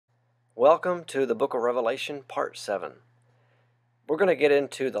Welcome to the book of Revelation, part 7. We're going to get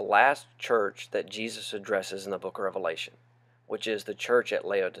into the last church that Jesus addresses in the book of Revelation, which is the church at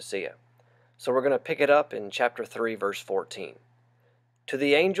Laodicea. So we're going to pick it up in chapter 3, verse 14. To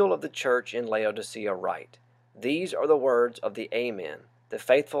the angel of the church in Laodicea write, These are the words of the Amen, the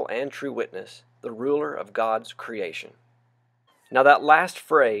faithful and true witness, the ruler of God's creation. Now that last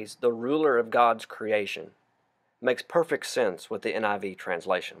phrase, the ruler of God's creation, makes perfect sense with the NIV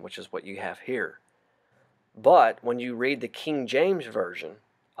translation, which is what you have here. But when you read the King James Version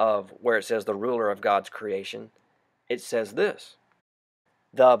of where it says the ruler of God's creation, it says this,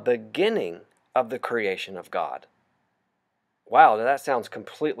 the beginning of the creation of God. Wow, that sounds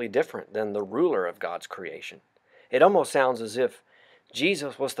completely different than the ruler of God's creation. It almost sounds as if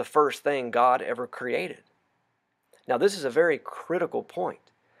Jesus was the first thing God ever created. Now this is a very critical point.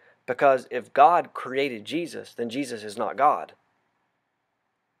 Because if God created Jesus, then Jesus is not God.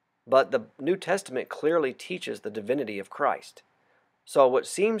 But the New Testament clearly teaches the divinity of Christ. So what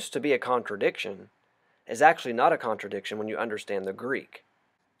seems to be a contradiction is actually not a contradiction when you understand the Greek.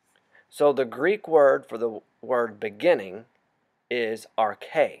 So the Greek word for the word beginning is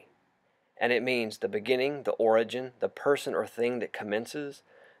arche, and it means the beginning, the origin, the person or thing that commences,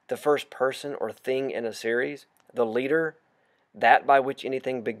 the first person or thing in a series, the leader, that by which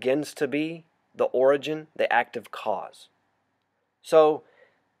anything begins to be, the origin, the active cause. So,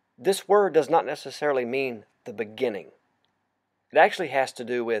 this word does not necessarily mean the beginning. It actually has to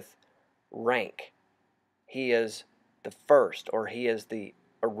do with rank. He is the first, or he is the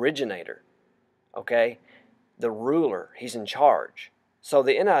originator. Okay? The ruler, he's in charge. So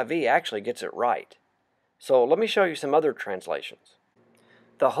the NIV actually gets it right. So let me show you some other translations.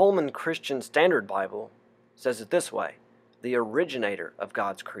 The Holman Christian Standard Bible says it this way. The originator of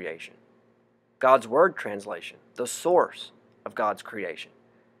God's creation. God's Word translation, the source of God's creation.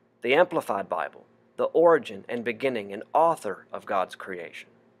 The Amplified Bible, the origin and beginning and author of God's creation.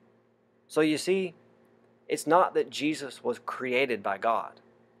 So you see, it's not that Jesus was created by God.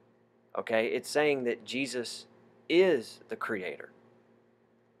 Okay, it's saying that Jesus is the creator,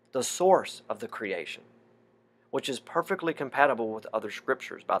 the source of the creation, which is perfectly compatible with other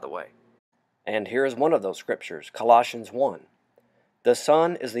scriptures, by the way. And here is one of those scriptures, Colossians 1. The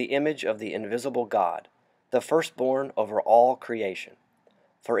Son is the image of the invisible God, the firstborn over all creation.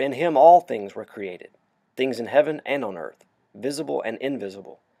 For in him all things were created, things in heaven and on earth, visible and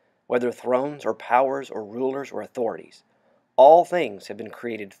invisible, whether thrones or powers or rulers or authorities. All things have been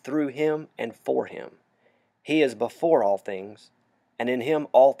created through him and for him. He is before all things, and in him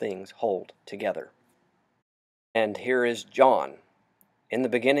all things hold together. And here is John. In the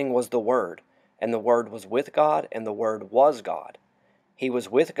beginning was the Word, and the Word was with God, and the Word was God. He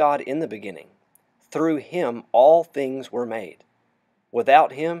was with God in the beginning. Through him all things were made.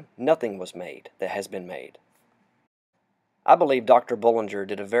 Without him nothing was made that has been made. I believe Dr. Bullinger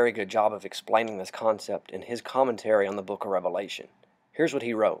did a very good job of explaining this concept in his commentary on the book of Revelation. Here's what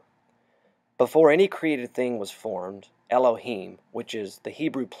he wrote. Before any created thing was formed, Elohim, which is the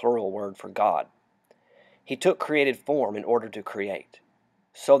Hebrew plural word for God, he took created form in order to create,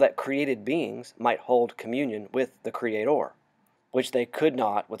 so that created beings might hold communion with the Creator, which they could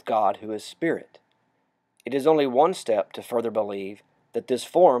not with God who is Spirit. It is only one step to further believe that this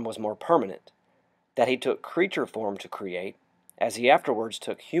form was more permanent, that he took creature form to create, as he afterwards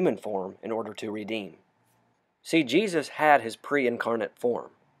took human form in order to redeem. See, Jesus had his pre-incarnate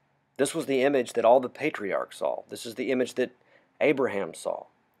form. This was the image that all the patriarchs saw. This is the image that Abraham saw.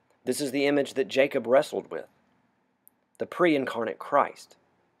 This is the image that Jacob wrestled with. The pre-incarnate Christ,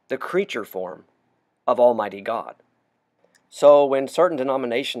 the creature form of Almighty God. So when certain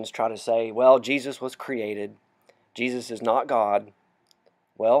denominations try to say, well, Jesus was created, Jesus is not God,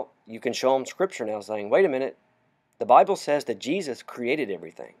 well, you can show them Scripture now saying, wait a minute, the Bible says that Jesus created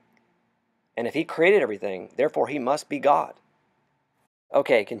everything. And if he created everything, therefore he must be God.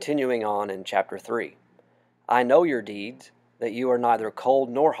 Okay, continuing on in chapter 3. I know your deeds, that you are neither cold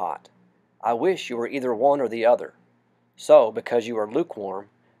nor hot. I wish you were either one or the other. So, because you are lukewarm,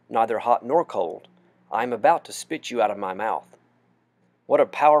 neither hot nor cold, I am about to spit you out of my mouth. What a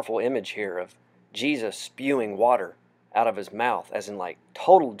powerful image here of Jesus spewing water out of his mouth, as in like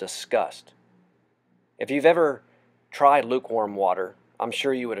total disgust. If you've ever tried lukewarm water, I'm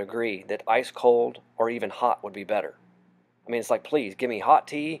sure you would agree that ice cold or even hot would be better. I mean, it's like, please, give me hot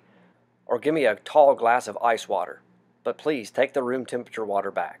tea or give me a tall glass of ice water. But please, take the room temperature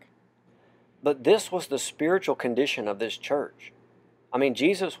water back. But this was the spiritual condition of this church. I mean,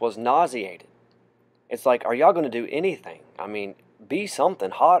 Jesus was nauseated. It's like, are y'all going to do anything? I mean, be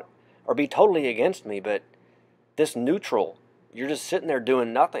something hot or be totally against me, but this neutral, you're just sitting there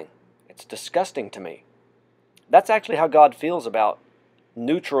doing nothing. It's disgusting to me. That's actually how God feels about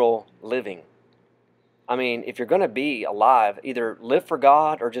neutral living. I mean, if you're going to be alive, either live for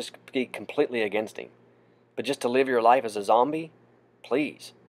God or just be completely against Him. But just to live your life as a zombie,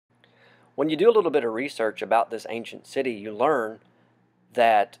 please. When you do a little bit of research about this ancient city, you learn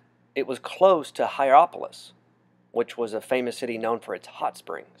that it was close to Hierapolis, which was a famous city known for its hot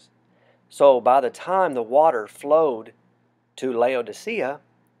springs. So by the time the water flowed to Laodicea,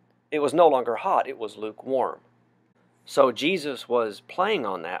 it was no longer hot, it was lukewarm. So Jesus was playing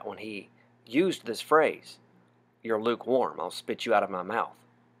on that when He used this phrase, "You're lukewarm, I'll spit you out of my mouth."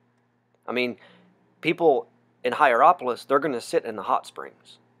 I mean, people in Hierapolis, they're going to sit in the hot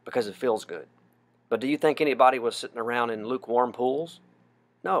springs because it feels good. But do you think anybody was sitting around in lukewarm pools?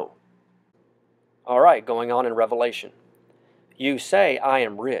 No. All right, going on in Revelation. You say, "I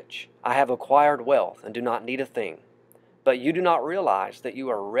am rich, I have acquired wealth, and do not need a thing. But you do not realize that you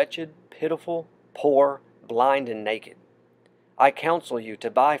are wretched, pitiful, poor, blind, and naked. I counsel you to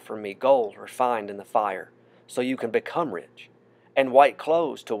buy from me gold refined in the fire, so you can become rich, and white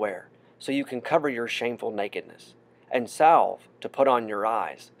clothes to wear, so you can cover your shameful nakedness, and salve to put on your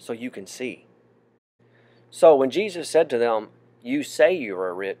eyes, so you can see." So when Jesus said to them, "You say you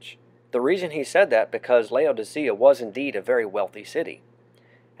are rich," the reason He said that because Laodicea was indeed a very wealthy city.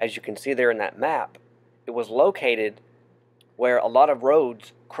 As you can see there in that map, it was located where a lot of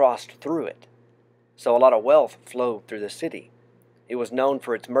roads crossed through it. So a lot of wealth flowed through the city. It was known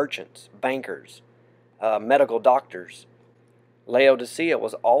for its merchants, bankers, medical doctors. Laodicea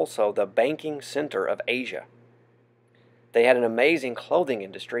was also the banking center of Asia. They had an amazing clothing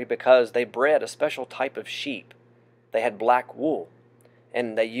industry because they bred a special type of sheep. They had black wool,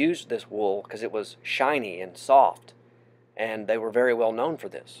 and they used this wool because it was shiny and soft, and they were very well known for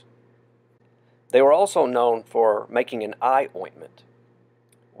this. They were also known for making an eye ointment,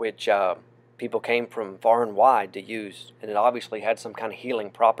 which people came from far and wide to use, and it obviously had some kind of healing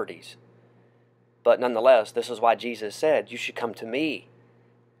properties. But nonetheless, this is why Jesus said, "You should come to me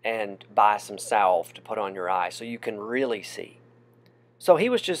and buy some salve to put on your eyes so you can really see." So He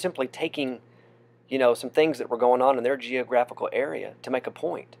was just simply taking, some things that were going on in their geographical area to make a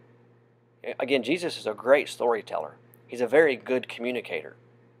point. Again, Jesus is a great storyteller. He's a very good communicator.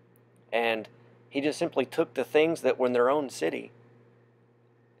 And He just simply took the things that were in their own city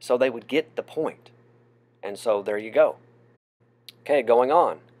so they would get the point. And so there you go. Okay, going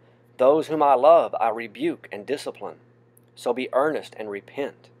on. Those whom I love, I rebuke and discipline. So be earnest and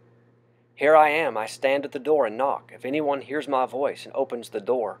repent. Here I am, I stand at the door and knock. If anyone hears my voice and opens the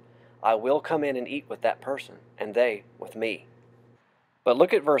door, I will come in and eat with that person, and they with me. But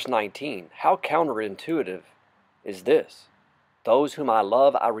look at verse 19. How counterintuitive is this? Those whom I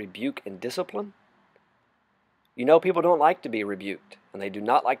love, I rebuke and discipline? People don't like to be rebuked, and they do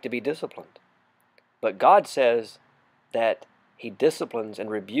not like to be disciplined. But God says that He disciplines and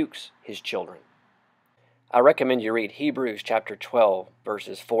rebukes His children. I recommend you read Hebrews chapter 12,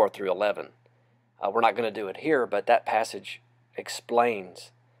 verses 4 through 11. We're not going to do it here, but that passage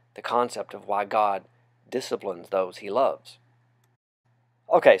explains the concept of why God disciplines those He loves.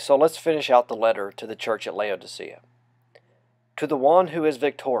 Okay, so let's finish out the letter to the church at Laodicea. To the one who is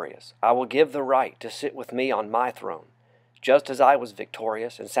victorious, I will give the right to sit with me on my throne, just as I was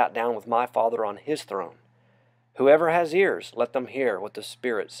victorious and sat down with my Father on His throne. Whoever has ears, let them hear what the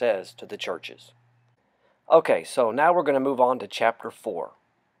Spirit says to the churches. Okay, so now we're going to move on to chapter 4.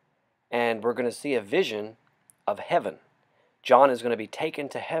 And we're going to see a vision of heaven. John is going to be taken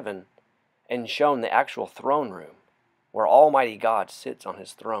to heaven and shown the actual throne room where Almighty God sits on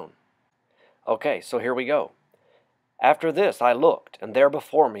His throne. Okay, so here we go. After this I looked, and there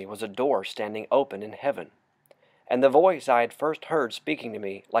before me was a door standing open in heaven. And the voice I had first heard speaking to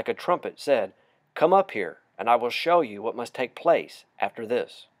me like a trumpet said, "Come up here, and I will show you what must take place after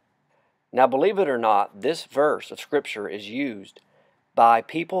this." Now, believe it or not, this verse of Scripture is used by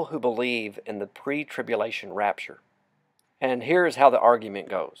people who believe in the pre-tribulation rapture. And here's how the argument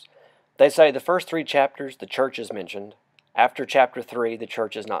goes. They say the first 3 chapters, the church is mentioned. After chapter 3, the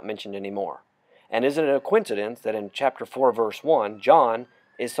church is not mentioned anymore. And isn't it a coincidence that in chapter 4, verse 1, John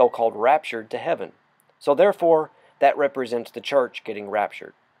is so-called raptured to heaven? So therefore, that represents the church getting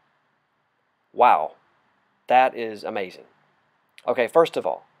raptured. Wow, that is amazing. Okay, first of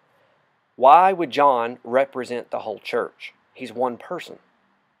all, why would John represent the whole church? He's one person.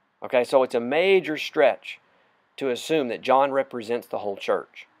 Okay, so it's a major stretch to assume that John represents the whole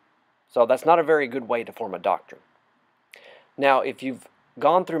church. So that's not a very good way to form a doctrine. Now, if you've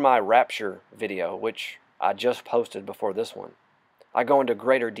gone through my rapture video, which I just posted before this one, I go into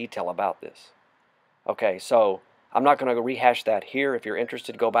greater detail about this. Okay, so I'm not going to rehash that here. If you're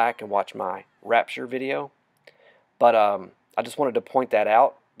interested, go back and watch my rapture video. But I just wanted to point that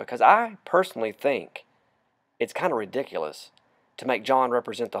out because I personally think it's kind of ridiculous to make John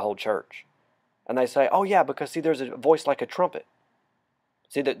represent the whole church. And they say, oh yeah, because see, there's a voice like a trumpet.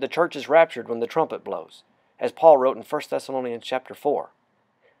 See, the church is raptured when the trumpet blows, as Paul wrote in 1 Thessalonians chapter 4.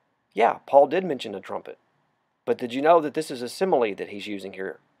 Yeah, Paul did mention the trumpet. But did you know that this is a simile that he's using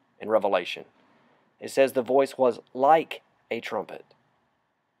here in Revelation? It says the voice was like a trumpet.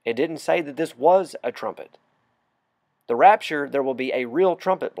 It didn't say that this was a trumpet. The rapture, there will be a real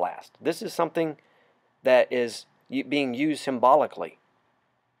trumpet blast. This is something that is being used symbolically.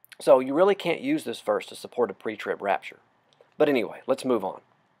 So you really can't use this verse to support a pre-trib rapture. But anyway, let's move on.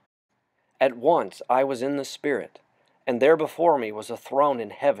 At once I was in the Spirit, and there before me was a throne in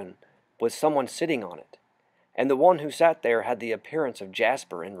heaven with someone sitting on it. And the one who sat there had the appearance of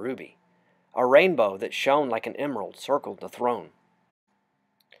jasper and ruby. A rainbow that shone like an emerald circled the throne.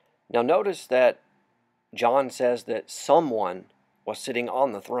 Now notice that John says that someone was sitting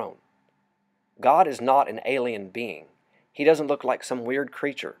on the throne. God is not an alien being. He doesn't look like some weird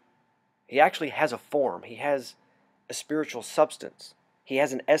creature. He actually has a form. He has a spiritual substance. He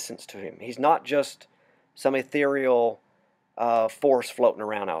has an essence to him. He's not just some ethereal force floating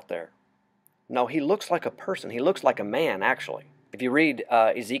around out there. No, he looks like a person. He looks like a man, actually. If you read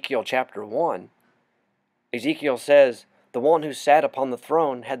Ezekiel chapter 1, Ezekiel says, the one who sat upon the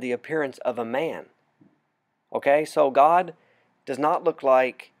throne had the appearance of a man. Okay, so God does not look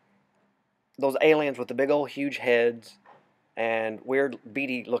like those aliens with the big old huge heads and weird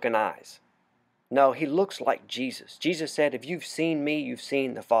beady looking eyes. No, he looks like Jesus. Jesus said, if you've seen me, you've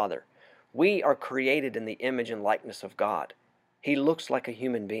seen the Father. We are created in the image and likeness of God. He looks like a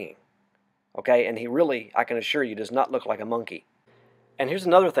human being. Okay, and he really, I can assure you, does not look like a monkey. And here's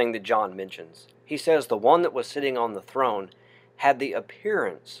another thing that John mentions. He says the one that was sitting on the throne had the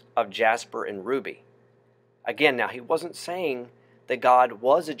appearance of jasper and ruby. Again, now he wasn't saying that God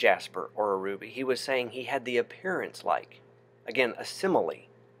was a jasper or a ruby. He was saying he had the appearance like. Again, a simile.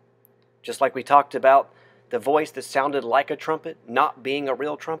 Just like we talked about the voice that sounded like a trumpet not being a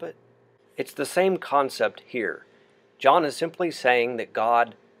real trumpet. It's the same concept here. John is simply saying that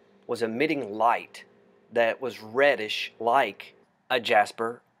God was emitting light that was reddish like a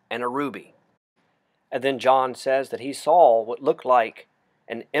jasper and a ruby. And then John says that he saw what looked like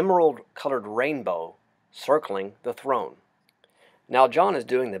an emerald-colored rainbow circling the throne. Now John is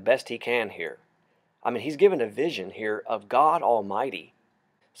doing the best he can here. I mean, he's given a vision here of God Almighty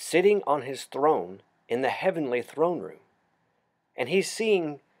sitting on his throne in the heavenly throne room. And he's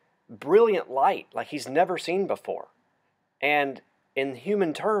seeing brilliant light like he's never seen before. And in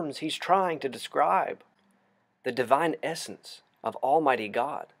human terms, he's trying to describe the divine essence of Almighty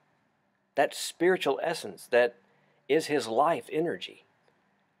God. That spiritual essence that is his life energy.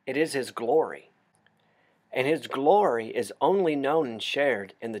 It is his glory. And his glory is only known and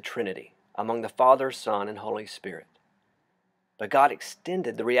shared in the Trinity, among the Father, Son, and Holy Spirit. But God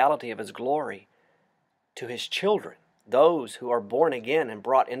extended the reality of his glory to his children, those who are born again and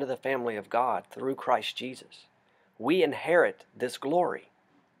brought into the family of God through Christ Jesus. We inherit this glory.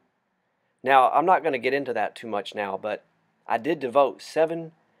 Now, I'm not going to get into that too much now, but I did devote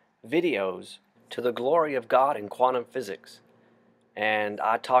 7 videos to the glory of God in quantum physics. And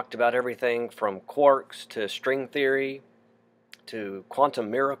I talked about everything from quarks to string theory to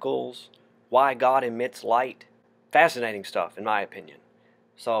quantum miracles, why God emits light. Fascinating stuff, in my opinion.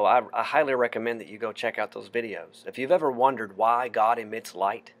 So I highly recommend that you go check out those videos. If you've ever wondered why God emits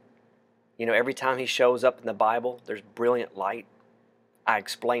light, you know, every time he shows up in the Bible, there's brilliant light. I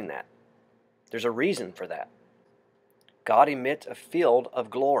explain that. There's a reason for that. God emits a field of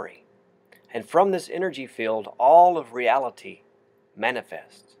glory. And from this energy field, all of reality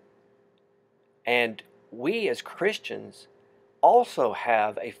manifests. And we as Christians also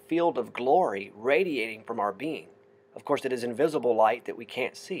have a field of glory radiating from our being. Of course, it is invisible light that we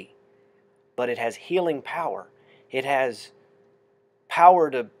can't see, but it has healing power. It has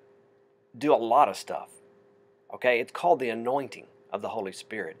power to do a lot of stuff. Okay, it's called the anointing of the Holy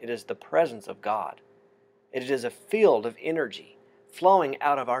Spirit. It is the presence of God. It is a field of energy flowing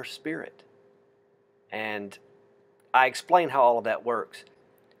out of our spirit. And I explain how all of that works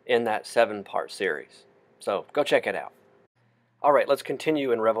in that 7-part series. So go check it out. All right, let's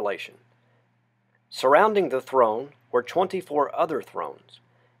continue in Revelation. Surrounding the throne were 24 other thrones,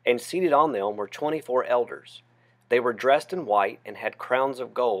 and seated on them were 24 elders. They were dressed in white and had crowns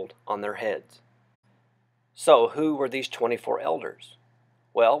of gold on their heads. So who were these 24 elders?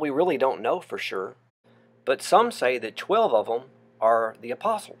 Well, we really don't know for sure, but some say that 12 of them are the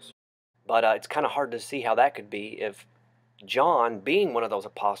apostles. But it's kind of hard to see how that could be if John, being one of those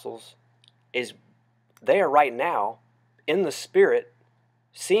apostles, is there right now in the Spirit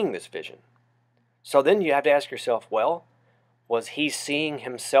seeing this vision. So then you have to ask yourself, well, was he seeing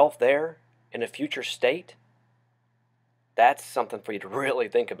himself there in a future state? That's something for you to really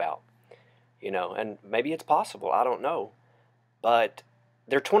think about, and maybe it's possible. I don't know. But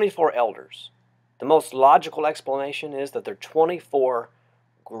they're 24 elders. The most logical explanation is that they're 24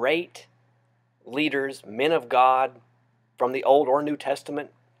 great leaders, men of God from the Old or New Testament.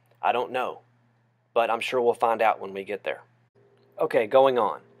 I don't know, but I'm sure we'll find out when we get there. Okay, going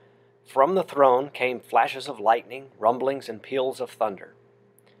on. From the throne came flashes of lightning, rumblings, and peals of thunder.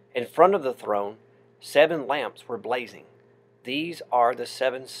 In front of the throne, 7 lamps were blazing. These are the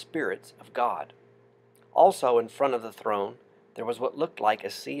 7 spirits of God. Also in front of the throne, there was what looked like a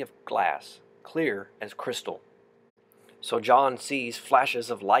sea of glass, clear as crystal. So John sees flashes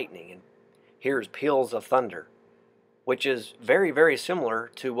of lightning and hears peals of thunder, which is very, very similar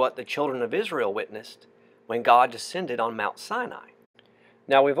to what the children of Israel witnessed when God descended on Mount Sinai.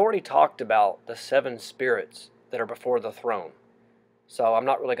 Now, we've already talked about the 7 spirits that are before the throne, so I'm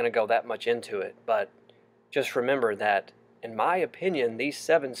not really going to go that much into it, but just remember that, in my opinion, these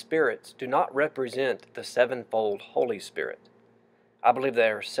 7 spirits do not represent the 7-fold Holy Spirit. I believe they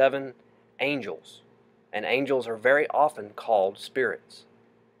are 7 angels, and angels are very often called spirits.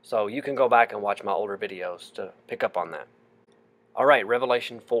 So you can go back and watch my older videos to pick up on that. All right,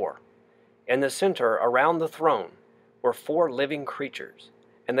 Revelation 4. In the center, around the throne, were 4 living creatures,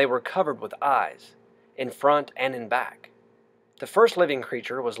 and they were covered with eyes, in front and in back. The first living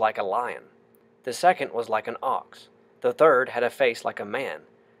creature was like a lion. The second was like an ox. The third had a face like a man.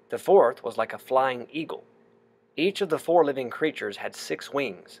 The fourth was like a flying eagle. Each of the 4 living creatures had 6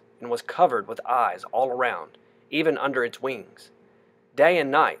 wings, and was covered with eyes all around, even under its wings. Day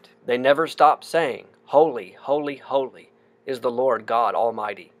and night they never stopped saying, "Holy, holy, holy is the Lord God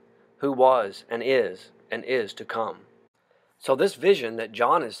Almighty, who was and is to come." So this vision that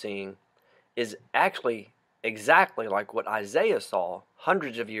John is seeing is actually exactly like what Isaiah saw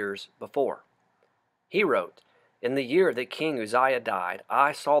hundreds of years before. He wrote, "In the year that King Uzziah died,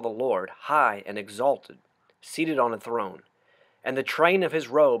 I saw the Lord high and exalted, seated on a throne, and the train of his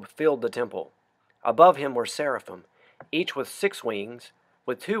robe filled the temple. Above him were seraphim, each with 6 wings.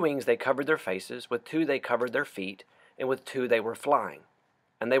 With 2 wings they covered their faces, with 2 they covered their feet, and with 2 they were flying.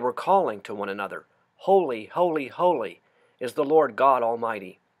 And they were calling to one another, 'Holy, holy, holy is the Lord God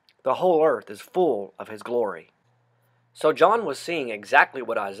Almighty. The whole earth is full of his glory.'" So John was seeing exactly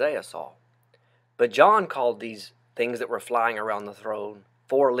what Isaiah saw. But John called these things that were flying around the throne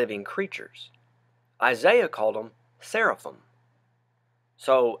 4 living creatures. Isaiah called them seraphim.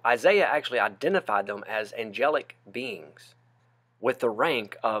 So Isaiah actually identified them as angelic beings with the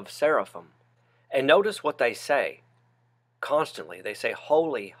rank of seraphim. And notice what they say constantly. They say,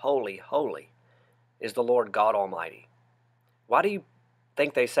 "Holy, holy, holy is the Lord God Almighty." Why do you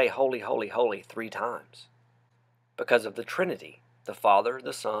think they say "Holy, holy, holy" 3 times? Because of the Trinity, the Father,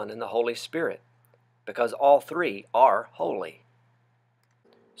 the Son, and the Holy Spirit. Because all 3 are holy.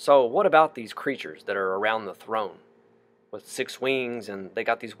 So what about these creatures that are around the throne with 6 wings, and they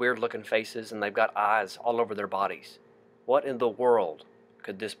got these weird looking faces, and they've got eyes all over their bodies? What in the world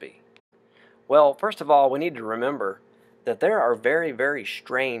could this be? Well, first of all, we need to remember that there are very, very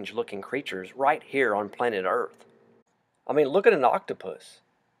strange looking creatures right here on planet Earth. I mean, look at an octopus.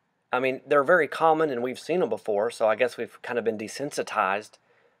 I mean, they're very common and we've seen them before, so I guess we've kind of been desensitized.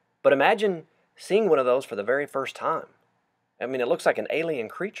 But imagine seeing one of those for the very first time. I mean, it looks like an alien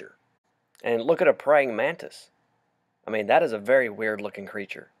creature. And look at a praying mantis. I mean, that is a very weird looking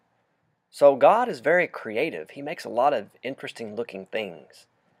creature. So God is very creative. He makes a lot of interesting looking things.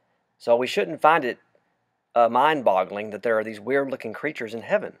 So we shouldn't find it mind-boggling that there are these weird looking creatures in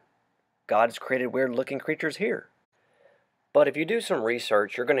heaven. God has created weird looking creatures here. But if you do some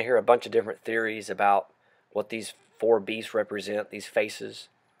research, you're going to hear a bunch of different theories about what these 4 beasts represent, these faces.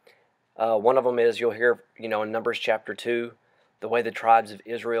 One of them is, you'll hear, in Numbers chapter 2, the way the tribes of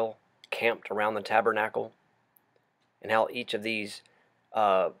Israel camped around the tabernacle, and how each of these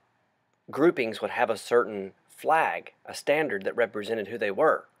groupings would have a certain flag, a standard that represented who they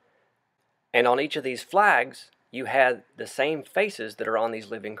were. And on each of these flags, you had the same faces that are on these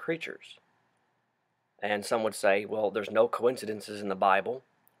living creatures. And some would say, well, there's no coincidences in the Bible,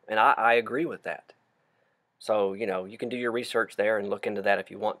 and I agree with that. So, you can do your research there and look into that if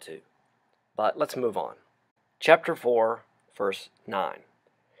you want to. But let's move on. Chapter 4, verse 9.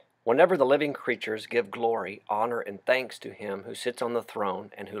 Whenever the living creatures give glory, honor, and thanks to him who sits on the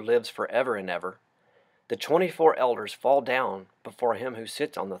throne and who lives forever and ever, the 24 elders fall down before him who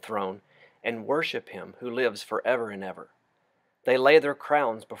sits on the throne and worship him who lives forever and ever. They lay their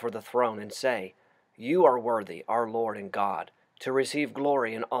crowns before the throne and say, "You are worthy, our Lord and God, to receive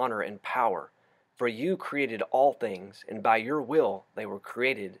glory and honor and power, for you created all things, and by your will they were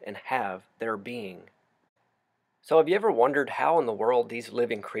created and have their being." So have you ever wondered how in the world these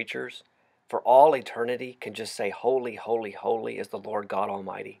living creatures, for all eternity, can just say, "Holy, holy, holy is the Lord God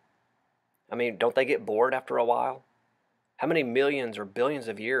Almighty"? I mean, don't they get bored after a while? How many millions or billions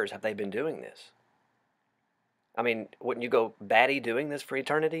of years have they been doing this? I mean, wouldn't you go batty doing this for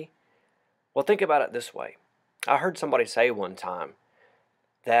eternity? Well, think about it this way. I heard somebody say one time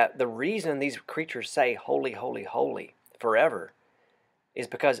that the reason these creatures say holy, holy, holy forever is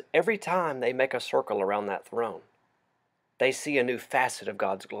because every time they make a circle around that throne, they see a new facet of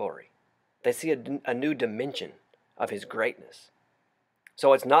God's glory. They see a new dimension of his greatness.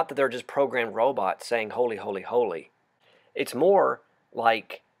 So it's not that they're just programmed robots saying holy, holy, holy. It's more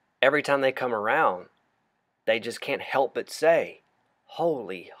like every time they come around, they just can't help but say,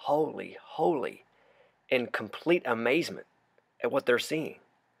 "Holy, holy, holy," in complete amazement at what they're seeing.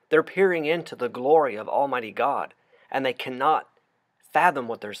 They're peering into the glory of Almighty God, and they cannot fathom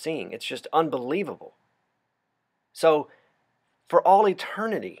what they're seeing. It's just unbelievable. So, for all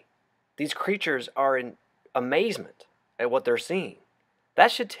eternity, these creatures are in amazement at what they're seeing.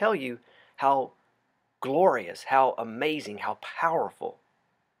 That should tell you how glorious, how amazing, how powerful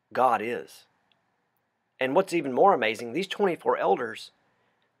God is. And what's even more amazing, these 24 elders,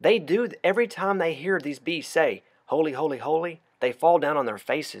 they do, every time they hear these beasts say, "Holy, holy, holy," they fall down on their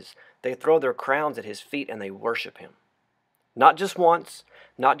faces, they throw their crowns at his feet, and they worship him. Not just once,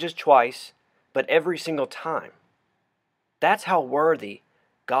 not just twice, but every single time. That's how worthy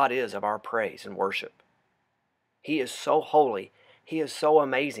God is of our praise and worship. He is so holy. He is so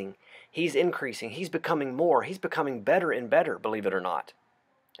amazing. He's increasing. He's becoming more. He's becoming better and better, believe it or not.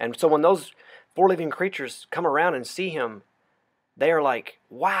 And so when those four living creatures come around and see him, they are like,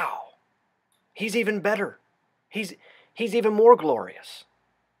 "Wow, he's even better. He's even more glorious."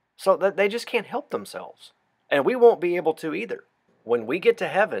 So that they just can't help themselves. And we won't be able to either. When we get to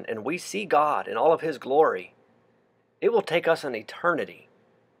heaven and we see God in all of his glory, it will take us an eternity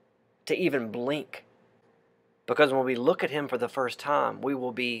to even blink. Because when we look at him for the first time, we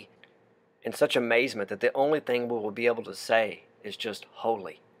will be in such amazement that the only thing we will be able to say is just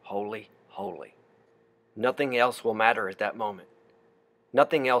holy, holy, holy. Nothing else will matter at that moment.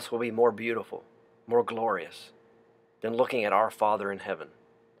 Nothing else will be more beautiful, more glorious than looking at our Father in heaven,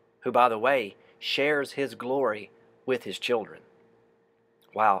 who, by the way, shares his glory with his children.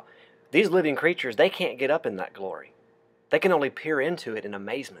 Wow, these living creatures, they can't get up in that glory. They can only peer into it in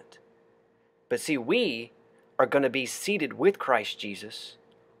amazement. But see, we are going to be seated with Christ Jesus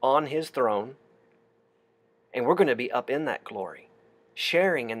on his throne, and we're going to be up in that glory,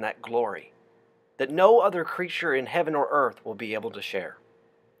 sharing in that glory that no other creature in heaven or earth will be able to share.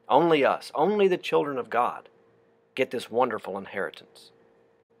 Only us, only the children of God, get this wonderful inheritance.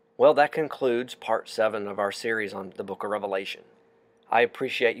 Well, that concludes part 7 of our series on the book of Revelation. I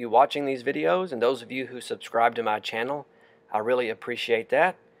appreciate you watching these videos, and those of you who subscribe to my channel, I really appreciate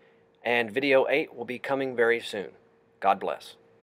that. And video 8 will be coming very soon. God bless.